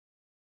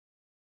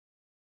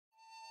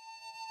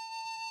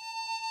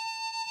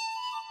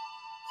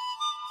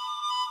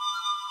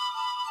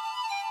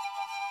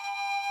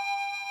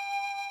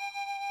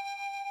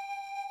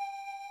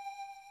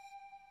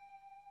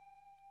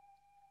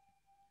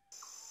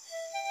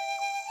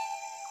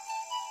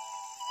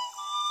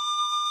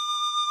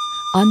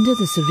Under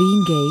the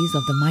serene gaze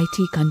of the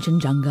mighty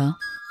Kanchenjunga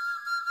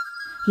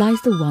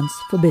lies the once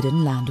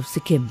forbidden land of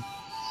Sikkim.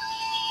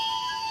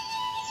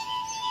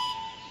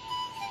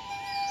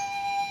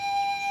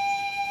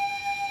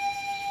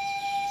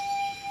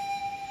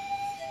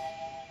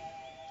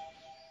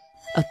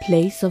 A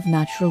place of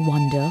natural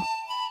wonder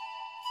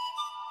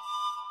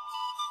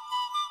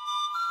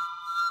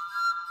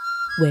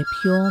where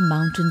pure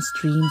mountain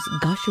streams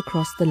gush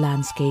across the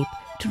landscape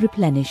to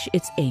replenish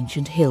its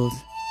ancient hills.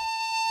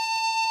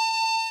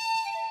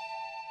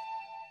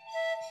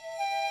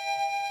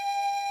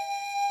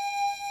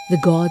 The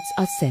gods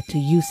are said to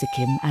use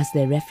Sikkim as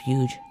their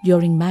refuge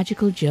during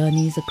magical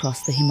journeys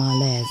across the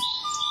Himalayas,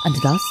 and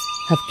thus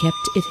have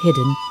kept it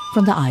hidden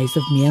from the eyes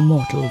of mere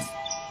mortals.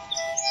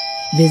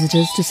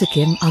 Visitors to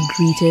Sikkim are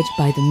greeted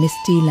by the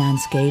misty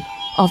landscape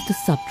of the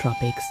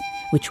subtropics,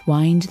 which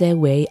wind their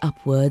way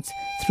upwards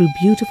through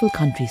beautiful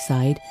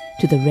countryside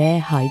to the rare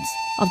heights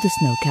of the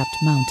snow-capped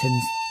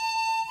mountains.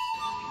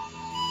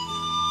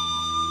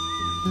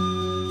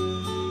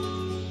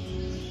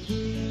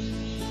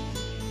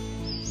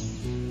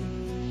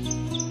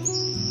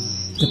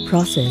 The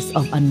process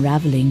of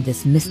unraveling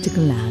this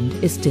mystical land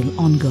is still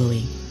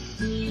ongoing.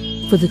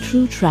 For the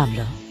true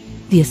traveller,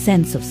 the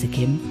essence of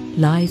Sikkim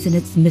lies in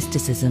its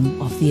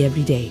mysticism of the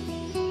everyday.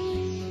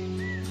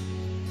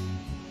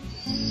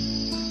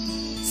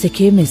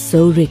 Sikkim is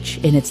so rich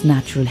in its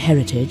natural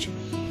heritage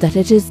that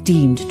it is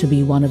deemed to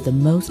be one of the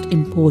most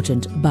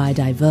important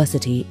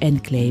biodiversity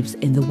enclaves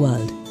in the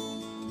world.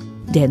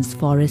 Dense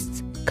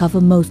forests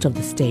cover most of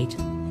the state,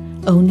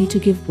 only to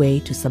give way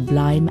to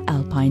sublime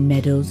alpine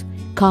meadows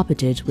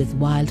carpeted with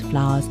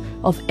wildflowers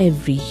of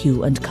every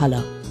hue and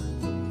colour.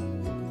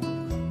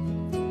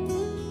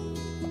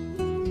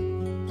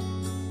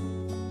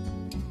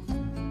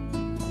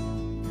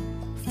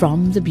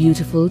 From the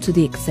beautiful to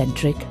the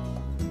eccentric,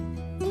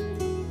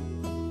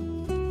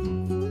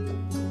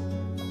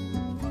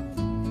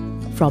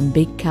 from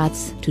big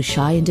cats to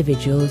shy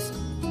individuals,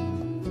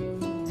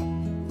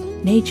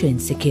 nature in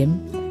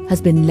Sikkim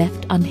has been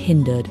left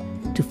unhindered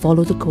to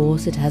follow the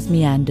course it has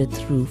meandered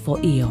through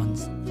for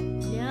eons.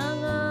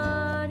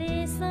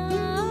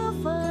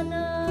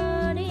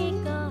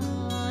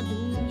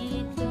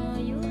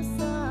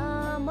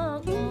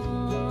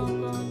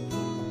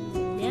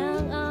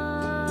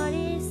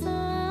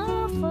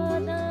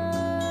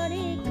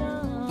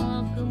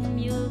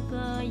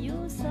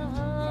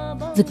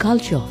 The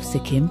culture of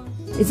Sikkim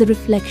is a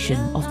reflection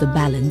of the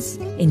balance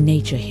in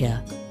nature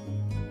here.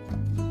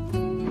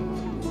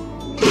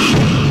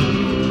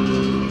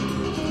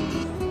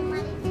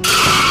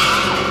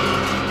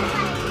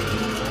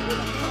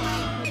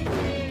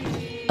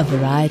 A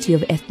variety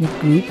of ethnic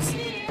groups,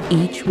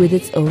 each with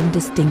its own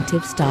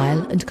distinctive style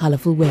and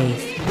colourful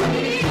ways.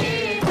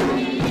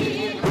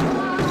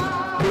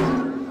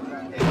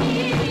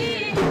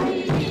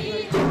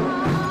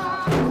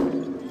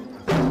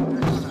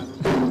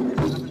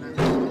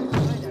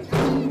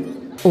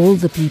 All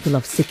the people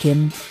of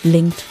Sikkim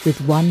linked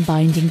with one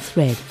binding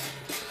thread: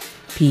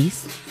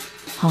 peace,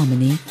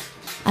 harmony,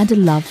 and a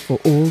love for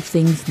all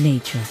things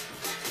nature.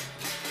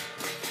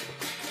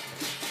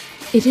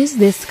 It is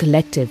this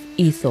collective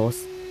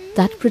ethos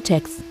that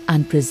protects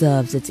and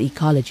preserves its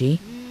ecology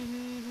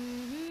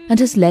and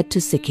has led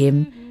to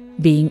Sikkim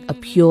being a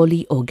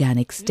purely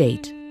organic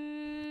state.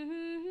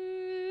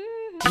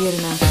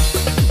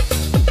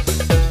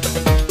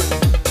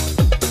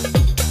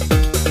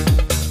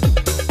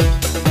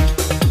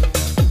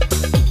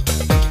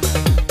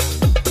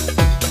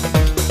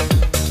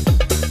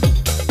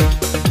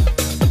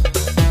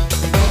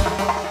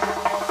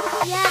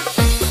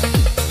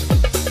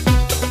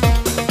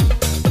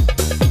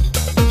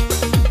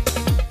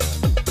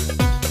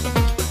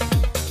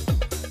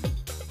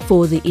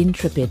 For the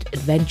intrepid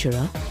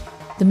adventurer,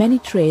 the many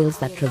trails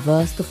that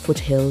traverse the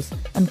foothills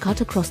and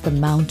cut across the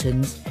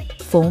mountains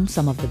form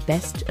some of the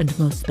best and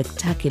most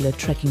spectacular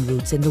trekking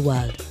routes in the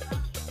world.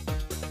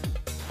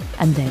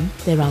 And then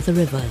there are the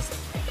rivers.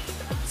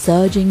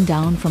 Surging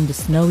down from the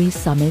snowy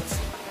summits,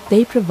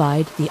 they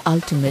provide the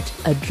ultimate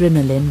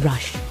adrenaline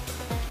rush.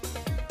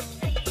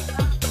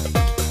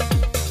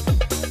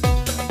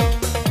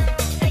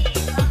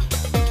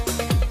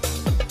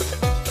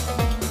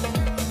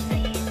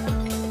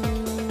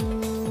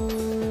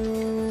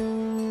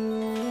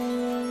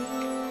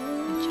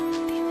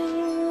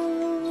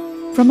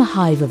 From a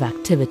hive of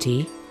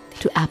activity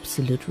to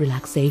absolute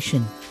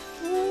relaxation.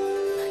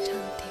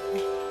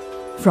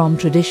 From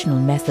traditional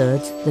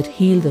methods that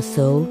heal the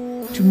soul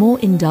to more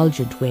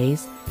indulgent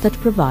ways that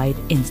provide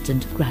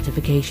instant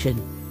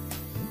gratification.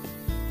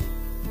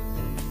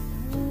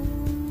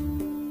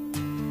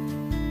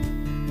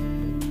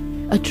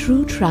 A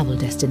true travel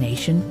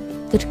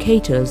destination that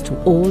caters to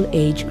all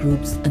age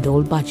groups and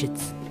all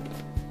budgets.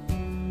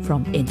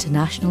 From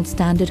international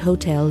standard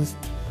hotels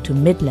to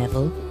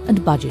mid-level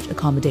and budget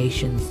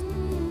accommodations.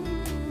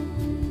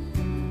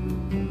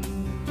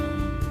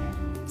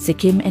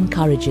 Sikkim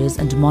encourages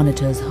and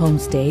monitors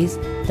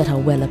homestays that are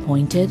well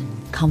appointed,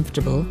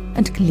 comfortable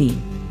and clean.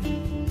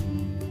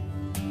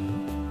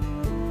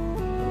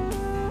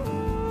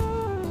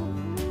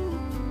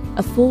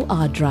 A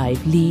 4-hour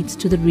drive leads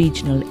to the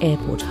regional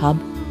airport hub,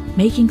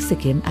 making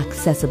Sikkim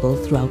accessible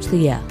throughout the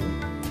year.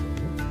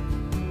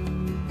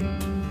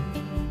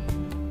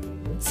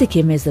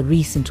 Sikkim is the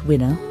recent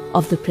winner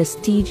of the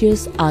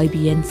prestigious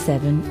IBN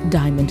 7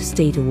 Diamond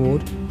State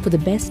Award for the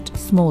best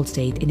small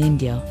state in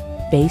India,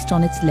 based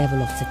on its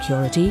level of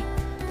security,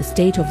 the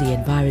state of the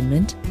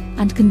environment,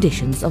 and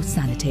conditions of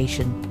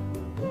sanitation.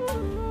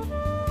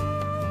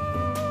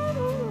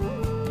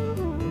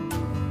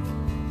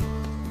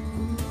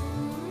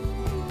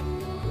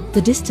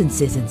 The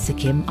distances in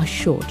Sikkim are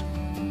short,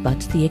 but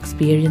the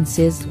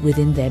experiences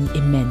within them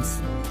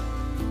immense.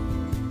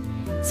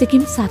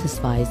 Sikkim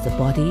satisfies the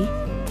body,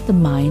 the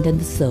mind and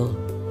the soul.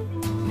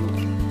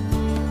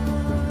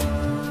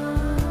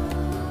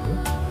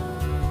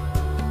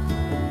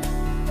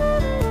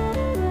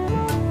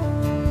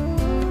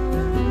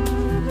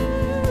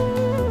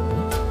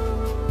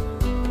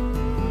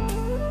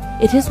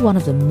 It is one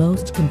of the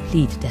most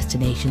complete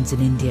destinations in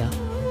India.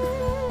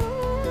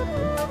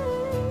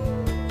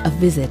 A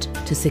visit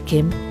to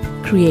Sikkim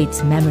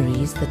creates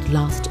memories that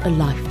last a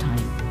lifetime.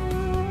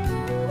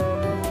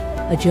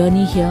 A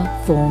journey here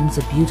forms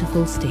a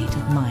beautiful state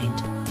of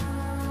mind.